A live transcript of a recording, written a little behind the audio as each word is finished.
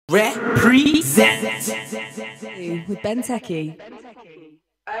Reprezent with Benteki.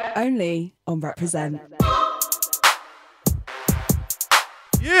 Only on Reprezent.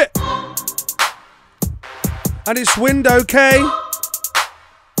 Yeah. And it's Window K.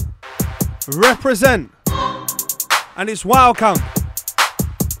 Reprezent. And it's Wild Camp.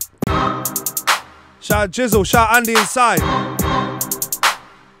 Shout out Jizzle, shout out Andy inside.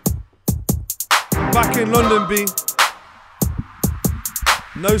 Back in London, B.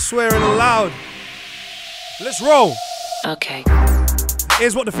 No swearing allowed. Let's roll. Okay.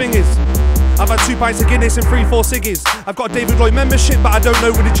 Here's what the thing is. I've had 2 pints of Guinness and 3-4 ciggies. I've got a David Lloyd membership, but I don't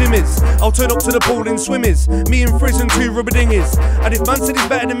know where the gym is. I'll turn up to the pool in swimmers. Me and Frizz and 2 rubber dinghies. And if man said he's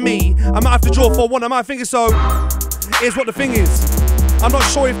better than me, I might have to draw for one of my fingers. So, here's what the thing is. I'm not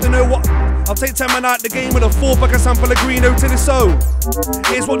sure if they know what. I'll take 10 man out the game with a 4-pack of San Pellegrino to the soul.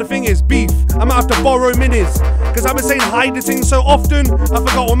 Here's what the thing is, beef. I might have to borrow minis. Cause I've been saying hide the thing so often, I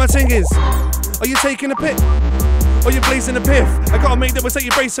forgot what my thing is. Are you taking a pic? Or you blazing a piff? I gotta make them take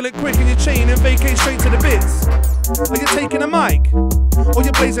your bracelet quick and your chain and vacate straight to the bits. Are you taking a mic? Or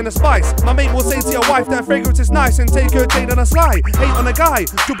you blazing a spice? My mate will say to your wife that fragrance is nice and take her chain on a sly. Hate on a guy,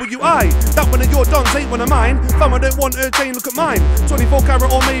 WI. That one of your dons ain't one of mine. Fam, I don't want her chain, look at mine. 24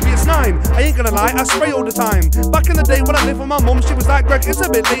 carat or maybe it's 9. I ain't gonna lie, I spray all the time. Back in the day when I lived with my mum, she was like, Greg, it's a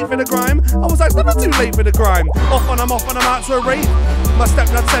bit late for the grime. I was like, never too late for the grime. Off and I'm out to a rave. My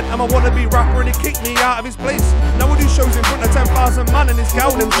stepdad said I'm a wannabe rapper and he kicked me out of his place. Now we do shows in front of 10,000 man and this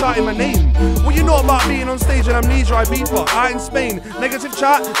gal them shouting my name. What you know about being on stage and amnesia I beat for? Out in Spain, negative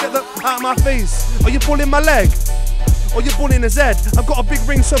chat, get the out of my face. Are you pulling my leg? Or you pulling a Z? I've got a big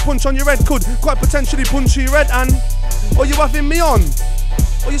ring so punch on your head could quite potentially punch your head. And or you having me on?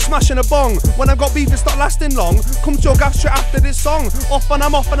 Or you smashing a bong? When I've got beef it's not lasting long. Come to your gas straight after this song. Off and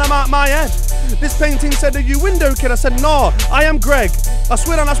I'm out my head. This painting said, are you Window Kid? I said, nah, I am Greg. I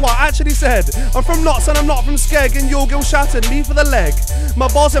swear on that's what I actually said. I'm from Notts and I'm not from Skeg. And your girl shattered me for the leg. My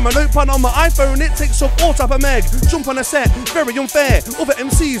bars and my notepad on my iPhone, it takes up all type of meg. Jump on a set, very unfair. Other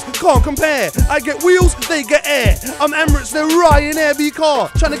MCs can't compare. I get wheels, they get air. I'm Emirates, they're Ryanair B car.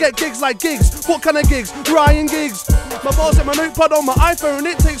 Trying to get gigs like gigs. What kind of gigs? Ryan gigs. My bars and my notepad on my iPhone,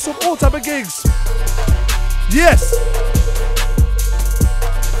 it takes up all type of gigs. Yes.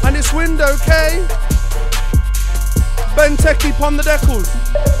 And it's Window K. Benteki pon the decals.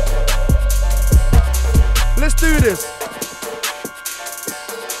 Let's do this.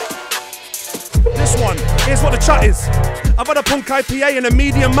 This one, here's what the chat is. I've had a punk IPA and a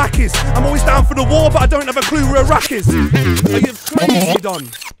medium Mackies. I'm always down for the war, but I don't have a clue where a rack is. Are you crazy, Don?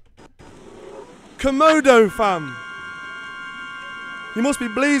 Komodo, fam. You must be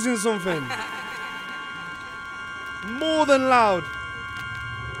blazing something. More than loud.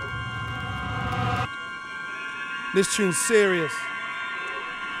 This tune's serious.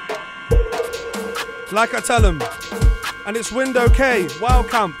 Like I tell them. And it's Window K, Wild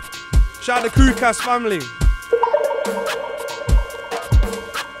Camp. Shout out the Crewcast family.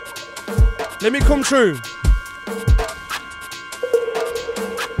 Let me come true.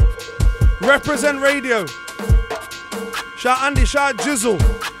 Reprezent Radio. Shout out Andy, shout out Jizzle.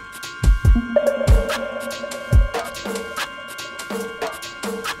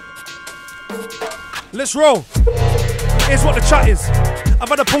 Let's roll. Here's what the chat is. I've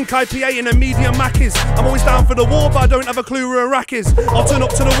had a punk IPA and a medium Mackies. I'm always down for the war, but I don't have a clue where a rack is. I'll turn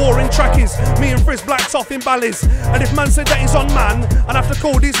up to the war in trackies. Me and Frizz blacks off in ballies. And if man said that he's on man, I'd have to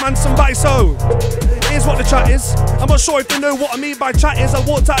call these man somebody. So here's what the chat is. I'm not sure if they know what I mean by chat is. I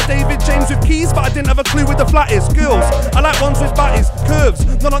walked out of David James with keys, but I didn't have a clue where the flat is. Girls, I like ones with batties, curves,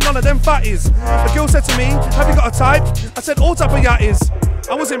 none of them fatties. A girl said to me, have you got a type? I said, all type of yatties.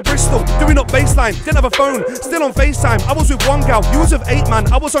 I was in Bristol, doing up baseline, didn't have a phone, still on FaceTime. I was with one gal, you was with 8 man.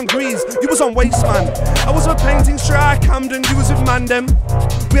 I was on Grease, you was on Waste Man. I was with Painting Straight out Camden, you was with Mandem.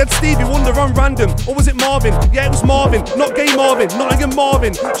 We had Stevie Wonder on Random, or was it Marvin? Yeah, it was Marvin, not gay Marvin, not again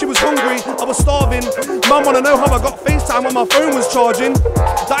Marvin. She was hungry, I was starving. Mum wanna know how I got FaceTime when my phone was charging.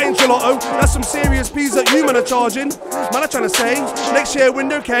 That ain't gelato, that's some serious peas that you man are charging. Man, I'm trying to say, next year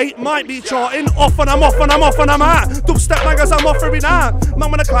Window K might be charting. Off and I'm out. Dubstep magas, I'm offering out. Man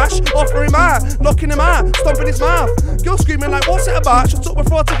wanna clash, offering him out. Knocking him out, stomping his mouth. Girl screaming like, what's it about? Shut up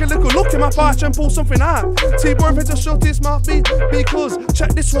before I take a little look in my pouch and pull something out. T-boy to shut his mouth, because, check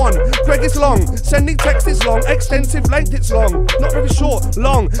this one. Greg is long, sending text is long, extensive length it's long. Not very short,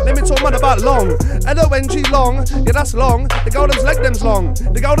 long. Let me talk man about long. L-O-N-G long, yeah that's long. The golden's leg them's long.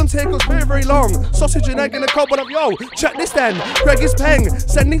 The golden take us very, very long. Sausage and egg in a cob, but yo, check this then. Greg is peng,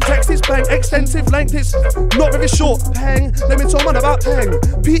 sending text is peng, extensive length it's not very short, peng. Let me talk man about peng.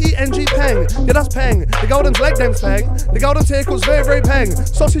 peng. P-E-N-G peng. Yeah, that's peng. The golden's leg them's peng. The golden tickle's very, very peng.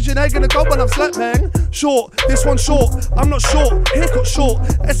 Sausage and egg in a gob when I've slept peng. Short, this one's short. I'm not short. Haircut short.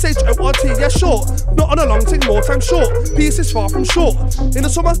 S-H-O-R-T, yeah, short. Not on a long thing, more time short. Peace is far from short. In the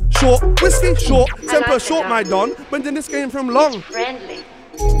summer, short. Whiskey, short. Temper, short, my don. When did this game from long? Friendly.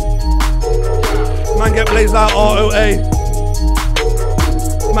 Man get blazed out R-O-A.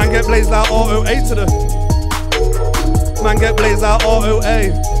 Man get blazed out R-O-A to the. Man get blazed out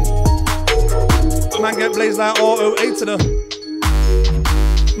R-O-A. Man get blazed out R-O-A to the.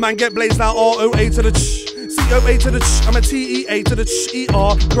 Man get blazed out R-O-A to the ch. C-O-A to the ch. I'm a T-E-A to the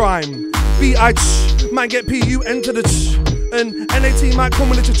ch-E-R. Crime. B-I-ch. Man get P-U-N to the ch. And N-A-T might come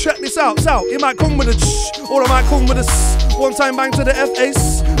with a ch. Check this out. It might come with a ch. Or it might come with a s. One time bang to the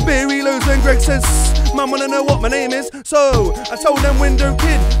F-Ace. Beery lows when Greg says, man wanna know what my name is. So I told them window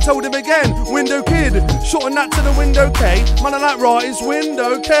kid. Told him again, window kid. Shorten that to the window K. Man I like raw is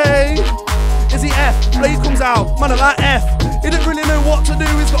window K. Is he F? Blaze comes out. Man I like F. He didn't really know what to do.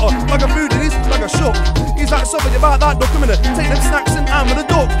 He's got a bag of food and he's like a shook. He's like, something about that duck. I'm gonna take them snacks and I'm gonna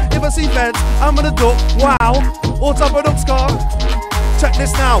duck. If I see feds, I'm gonna duck. Wow. All top of duck scar. Check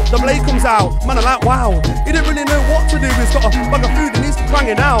this now, the blade comes out. Man, I like, wow. He didn't really know what to do. He's got a bag of food and he's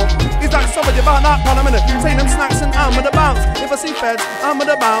banging out. He's like, something about that, man. I'm gonna take them snacks and I'm gonna bounce. If I see feds, I'm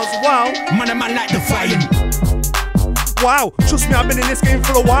gonna bounce. Wow. Man, like the fire. Wow, trust me, I've been in this game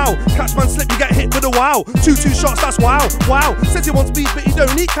for a while. Catch man slip, you get hit with a wow. 2-2 shots, that's wow, wow. Says he wants beef, but he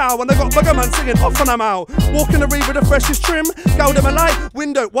don't eat cow. And I got bugger man singing off and I'm out. Walking the rave with the freshest trim. Gold in my light,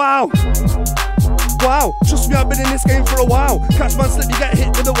 window, wow. Wow, trust me, I've been in this game for a while. Catch man slip, you get hit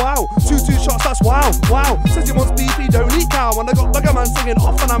with a wow. 2-2 shots, that's wow, wow. Says he wants beef, he don't eat cow. And I got bugger man singing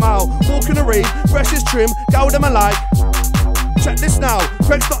off and I'm out. Walking the rave, freshest trim. Gold in my light. Check this now,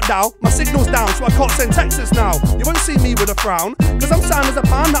 Craig's not down, my signal's down, so I can't send texts now. You won't see me with a frown, cause I'm sound as a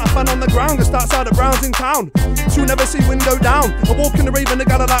pound that I found on the ground just outside the Browns in town. So you never see window down, I walk in the rave and the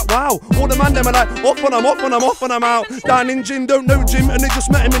gal are like, wow. All the man them are like, off and I'm off and I'm off and I'm out. Down in gym, don't know Jim, and they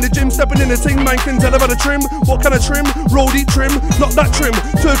just met him in the gym, stepping in the ting, man can tell about the trim. What kind of trim? Roadie trim, not that trim,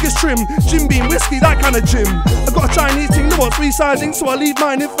 Turkish trim, Jim Beam, whiskey, that kind of gym. I got a Chinese thing that wants resizing, so I leave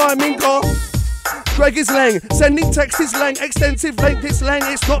mine if I'm in car. Greg is leng, sending text is leng, extensive length it's leng,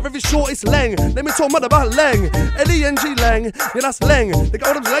 it's not very short it's leng. Let me talk mad about leng, L-E-N-G leng, yeah that's leng. The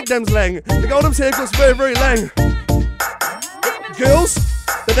golden's leg them's leng, the golden's hair goes very very leng. Girls,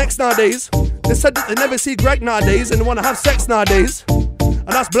 the next nowadays, they said that they never see Greg nowadays and they wanna have sex nowadays, and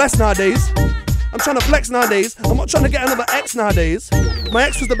that's blessed nowadays. I'm trying to flex nowadays, I'm not trying to get another ex nowadays. My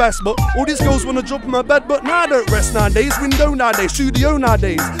ex was the best, but all these girls wanna jump in my bed, but nah, I don't rest nowadays. Window nowadays, studio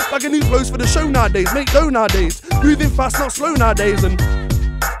nowadays, like a new clothes for the show nowadays, make dough nowadays, moving fast, not slow nowadays, and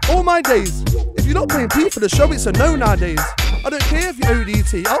all my days. If you're not paying P for the show, it's a no nowadays. I don't care if you're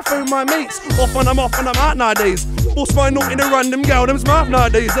ODT, I'll phone my mates, off and I'm out nowadays. Bust my nut in a random gal, them's mouth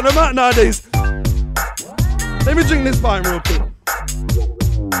nowadays, and I'm out nowadays. Let me drink this wine real quick.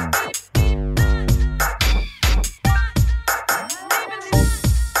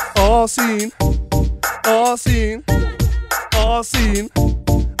 All seen, all seen, all seen,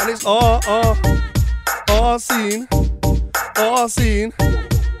 and it's all seen, all seen.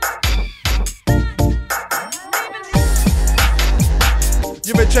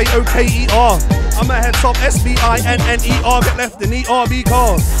 You're a J-O-K-E-R, I'm a head top S-B-I-N-N-E-R, get left in E-R-B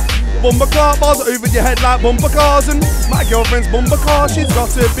cars. Bumper car, bars over your head like bumper cars, and my girlfriend's bumper car, she's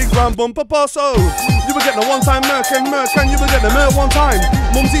got a big round bumper bar, so you will get the one-time Merc, and you will get the Merc one time.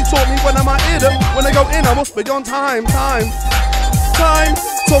 Mumsy taught me when I'm out here that when I go in I must be on time.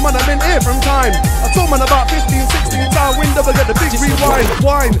 Told man I've been here from time. I told man about 15, 16 time window, I get the big rewind.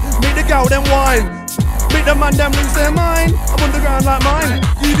 Wine, make the gal them wine. Make the man them lose their mind. I'm underground like mine.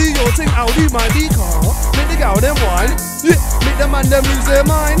 You do your thing, I'll do my D-car. Make the gal them wine. Yeah, make the man them lose their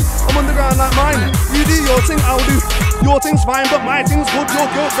mind. I'm underground like mine. You do your thing, I'll do. Your thing's fine, but my thing's good. Your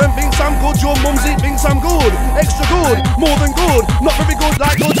girlfriend thinks I'm good. Your mumsy thinks I'm good. Extra good, more than good. Not very good,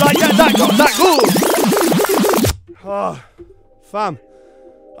 like yeah, that got that good. Ah, fam,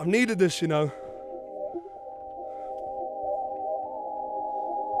 I've needed this, you know.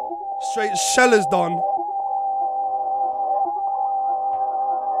 Straight shellers done.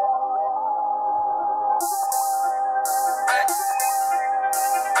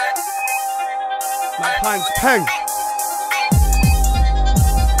 My planks peng.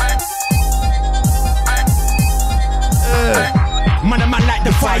 Man like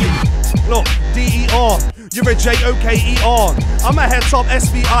the fire. Look, D-E-R, you're a J-O-K-E-R. I'm a head top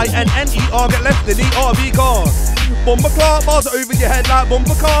S-B-I-N-N-E-R, get left in E-R-B car. Bumper car, bars over your head like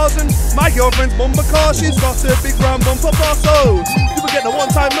bumper cars, and my girlfriend's bumper car, she's got a big round bumper bar, so You would get the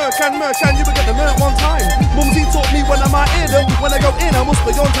one-time merc and you would get the merc one time. Mumsy taught me when I'm out here that when I go in, I must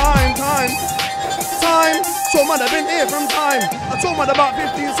be on time. Told man I've been here from time. I told man about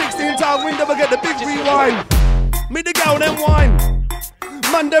 15, 16 times. We never get the big rewind. Meet the girl, then wine.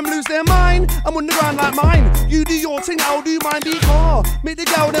 Man, them lose their mind. I'm on the ground like mine. You do your thing, I'll do mine. Be car. Meet the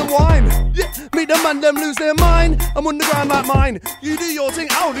girl, then wine. Yeah. Meet the man, them lose their mind. I'm on the ground like mine. You do your thing,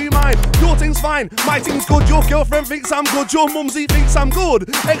 I'll do mine. Your thing's fine. My thing's good. Your girlfriend thinks I'm good. Your mumsy thinks I'm good.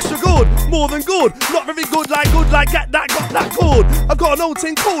 Extra good. More than good. Not very good like get that, got that good. I've got an old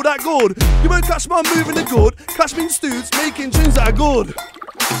thing called that good. You won't catch my moving the good. Catch me in stoots making tunes that are good.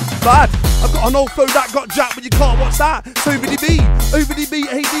 Bad. I've got an old flow that got jacked, but you can't watch that. So over the B,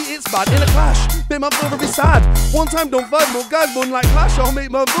 AD, it's bad. In a clash, make my flow very sad. One time don't fight more guys, one like clash, I'll make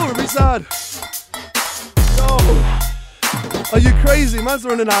my flow very sad. Yo, are you crazy? Man's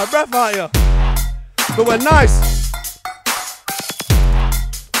running out of breath out here. But we're nice.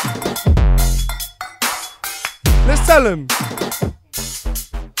 Let's tell him.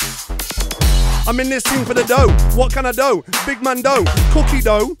 I'm in this team for the dough. What kind of dough? Big man dough. Cookie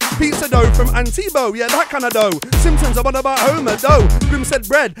dough. Pizza dough from Antibes. Yeah, that kind of dough. Symptoms, I'm on about Homer dough. Grim said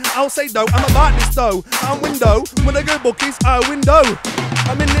bread. I'll say dough. I'm about this dough. I'm window. When I go bookies, I window.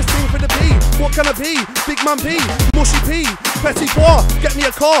 I'm in this team for the P. What kind of P? Big man P. Mushy P. Petit pois. Get me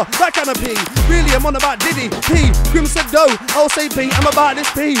a car. That kind of P. Really, I'm on about Diddy. P. Grim said dough. I'll say P. I'm about this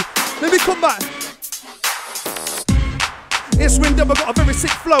P. Let me come back. It's window, I got a very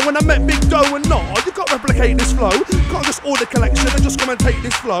sick flow. When I met Big Dough and no, you can't replicate this flow. Can't just order collection and just come and take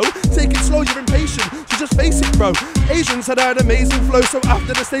this flow. Take it slow, you're impatient, so just face it, bro. Asians said I had amazing flow, so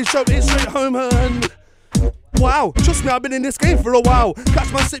after the stage show, it's straight home and wow. Trust me, I've been in this game for a while.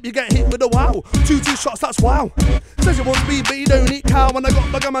 Catch my sip, you get hit with a wow. 2 shots, that's wow. Says you want speed, but you don't eat cow. When I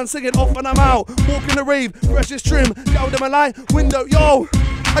got Bugger Man singing off and I'm out. Walking the rave, freshest trim. Get out of my light, window, yo.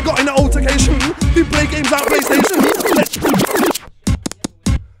 I got in an altercation. Did play games out PlayStation.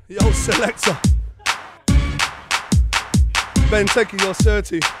 Yo, selector. Benteki, you're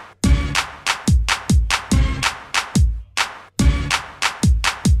 30.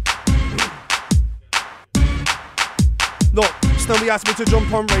 Look, Snowy asked me to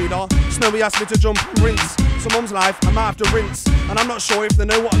jump on radar. Snowy asked me to jump on rinse. Someone's life, I might have to rinse. And I'm not sure if they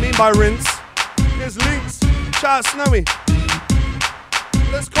know what I mean by rinse. Here's links. Shout out Snowy.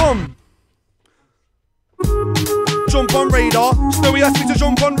 Let's come. Jump on radar. Snowy asked me to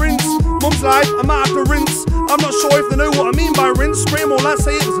jump on rinse. Mum's life, I might have to rinse. I'm not sure if they know what I mean by rinse. Spray more, let's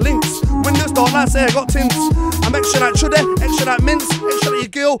say it was links. Windows dark, let's say I got tints. I'm extra that cheddar, extra that mince, extra that your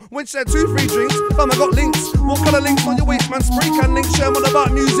girl. When she said 2-3 drinks, fam, I got links. What colour links on your waist, man? Spray can links. Share one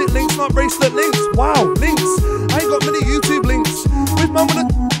about music links, not bracelet links. Wow, links. I ain't got many YouTube links. With my mother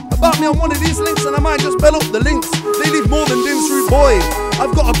about me on one of these links, and I might just bell up the links. They leave more than dins through, boy.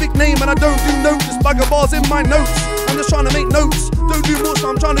 I've got a big name and I don't do notes. Just bag of bars in my notes. I'm just trying to make notes. Don't do much,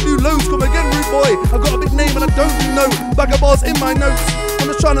 I'm trying to do loads. Come again, rude boy. I've got a big name and I don't do no. Bag of bars in my notes. I'm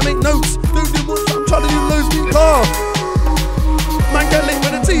just trying to make notes. Don't do much, I'm trying to do loads. Big car. Man, get linked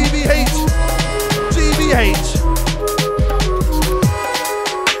with a TVH. GBH.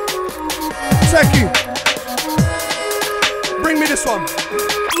 Teki. Bring me this one.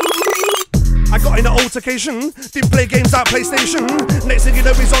 I got in an altercation, did play games at PlayStation. Next thing you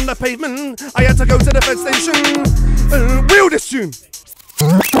know, he's on the pavement. I had to go to the fed station. Wheel this tune.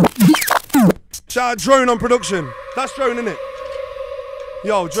 Shout out Drone on production. That's Drone, innit?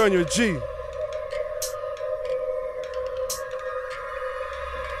 Yo, Drone, you're a G.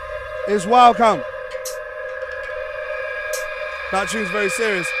 It's Wild Camp. That tune's very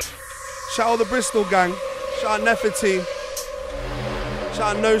serious. Shout out the Bristol gang. Shout out Nefertiti.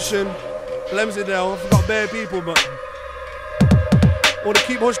 Shout out Notion. Lemsdale, I forgot bare people, but or to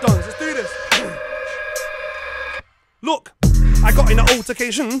keep hush dons. Let's do this. Look, I got in an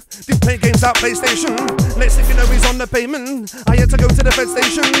altercation, did play games at PlayStation. Next thing you know, he's on the pavement. I had to go to the fed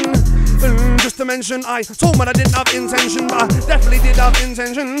station. Just to mention, I told man I didn't have intention, but I definitely did have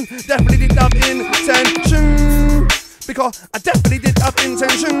intention. Definitely did have intention. Because I definitely did have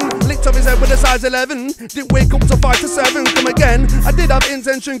intention. Licked up his head with a size 11. Didn't wake up to 5 to 7. Come again. I did have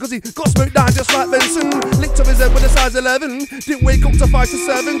intention because he got smoked down just like Benson. Licked up his head with a size 11. Didn't wake up to 5 to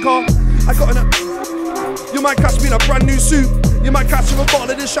 7. Car. I got in a. You might catch me in a brand new suit. You might catch me a bottle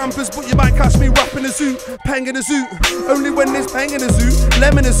of the champers, but you might catch me rapping a suit, pang in a suit. Only when there's pang in a zoot,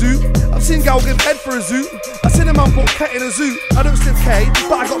 lemon a zoot. I've seen gal give head for a zoot. I've seen a man put cat in a zoot. I don't sniff K,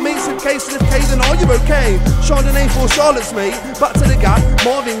 but I got mates with K. Sniff K, then are you okay? Chardonnay for Charlotte's mate. Back to the gap,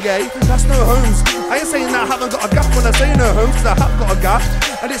 Marvin Gaye. That's no Holmes. I ain't saying that I haven't got a gap when I say no homes, cause I have got a gap.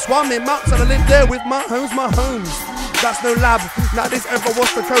 And it's why I'm in Maps and I live there with my homes, my homes. that's no lab. Now this ever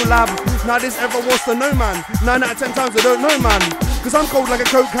was the collab. Now this ever was the no man. 9 out of 10 times I don't know man. Cause I'm cold like a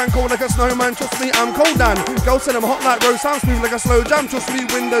coke can, cold like a snowman. Trust me, I'm cold Dan. Girls say I'm hot like rose, sound smooth like a slow jam. Trust me,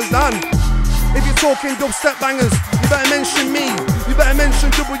 windows down. If you're talking dubstep bangers, you better mention me. You better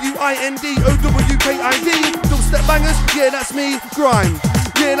mention WINDOWKID. Dubstep bangers, yeah, that's me. Grime,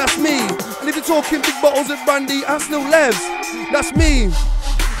 yeah, that's me. And if you're talking big bottles of brandy, Arsenal Levs, that's me.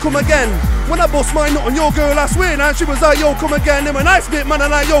 Come again. When I bust my nut on your girl, I swear, and she was like, yo, come again. Then when I spit, man, I'm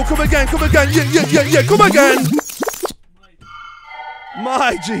like, yo, come again, yeah, come again.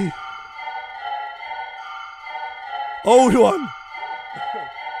 My G. Old one.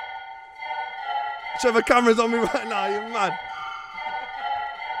 Trevor cameras on me right now, you're mad.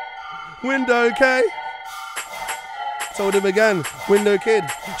 Window, okay? Told him again, window kid.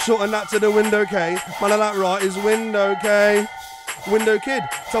 Shorten that to the window, okay? Man, I like right is window, okay? Window kid.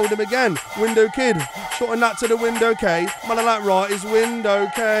 Told him again, window kid. Shorten that to the window, okay? Man, I like right is window,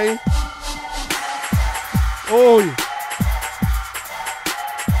 okay? Oh.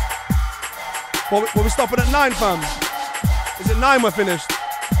 What we stopping at 9, fam? Is it 9 we're finished?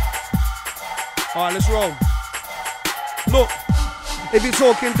 Alright, let's roll. Look, if you're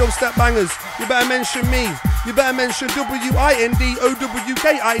talking dubstep bangers, you better mention me. You better mention WINDOWKID.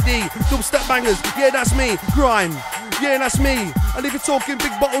 Dubstep bangers, yeah, that's me. Grime, yeah, that's me. And if you're talking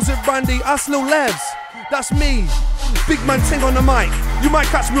big bottles of brandy, Arsenal Levs, that's me. Big man ting on the mic. You might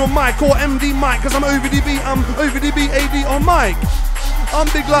catch me on mic or MD mic, cause I'm over the beat, I'm over the beat, AD on mic. I'm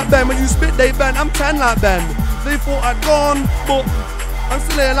big like Ben, when you spit they Ben, I'm 10 like Ben. They thought I'd gone, but I'm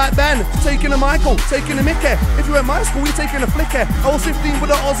still here like Ben, taking a Michael, taking a Mickey. If you were at my school, you're taking a flicker. I was 15 with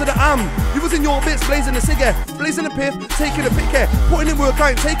the odds of the am. You was in your bits, blazing a cigger, blazing a piff, taking a picker. Putting in work,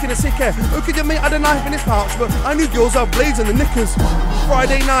 I ain't taking a sicker. Okay, your mate had a knife in his pouch, but I knew girls have blades in the knickers.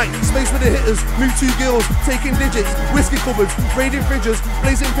 Friday night, space with the hitters, move 2 girls, taking digits, whiskey cupboards, raiding fridges,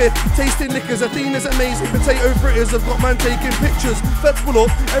 blazing piff, tasting liquors. Athena's amazing, potato fritters. I've got man taking pictures. Feds pull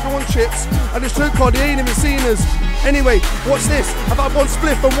up, everyone chips, and this choke card, they ain't even seen us. Anyway, watch this. I've had 1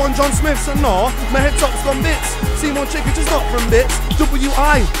 spliff and 1 John Smith, so nah, my head top's gone bits. See one chicken, just not from bits.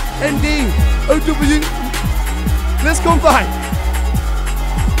 WINDOW. Let's combine.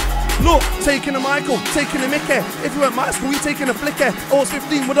 Look, taking a Michael, taking a Mickey. If you were at my school, you taking a flicker. I was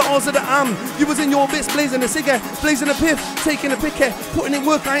 15 with the odds of the am. You was in your bits, blazing a cigger, blazing a piff, taking a picker. Putting in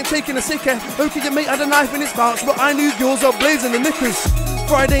work, I ain't taking a sicker. Okay, your mate had a knife in his pouch, but I knew girls are blazing the knickers.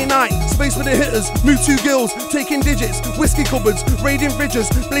 Friday night, space with the hitters, move 2 girls, taking digits, whiskey cupboards, raiding fridges,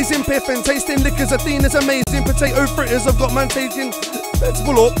 blazing piff and tasting liquors. Athena's amazing, potato fritters. I've got man taking, let's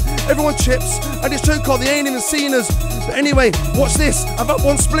pull up, everyone chips, and this choke card, they ain't even seen us. But anyway, watch this. I've had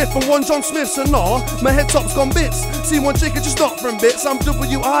 1 spliff and 1 John Smith, so nah, my head top's gone bits. See one chicken, just not from bits. I'm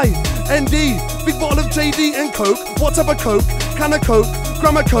WIND. Big bottle of JD and Coke. What type of Coke? Can of Coke,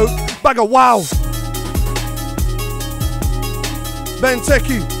 gram of Coke, bag of wow.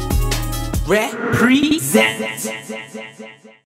 Benteki. Represent.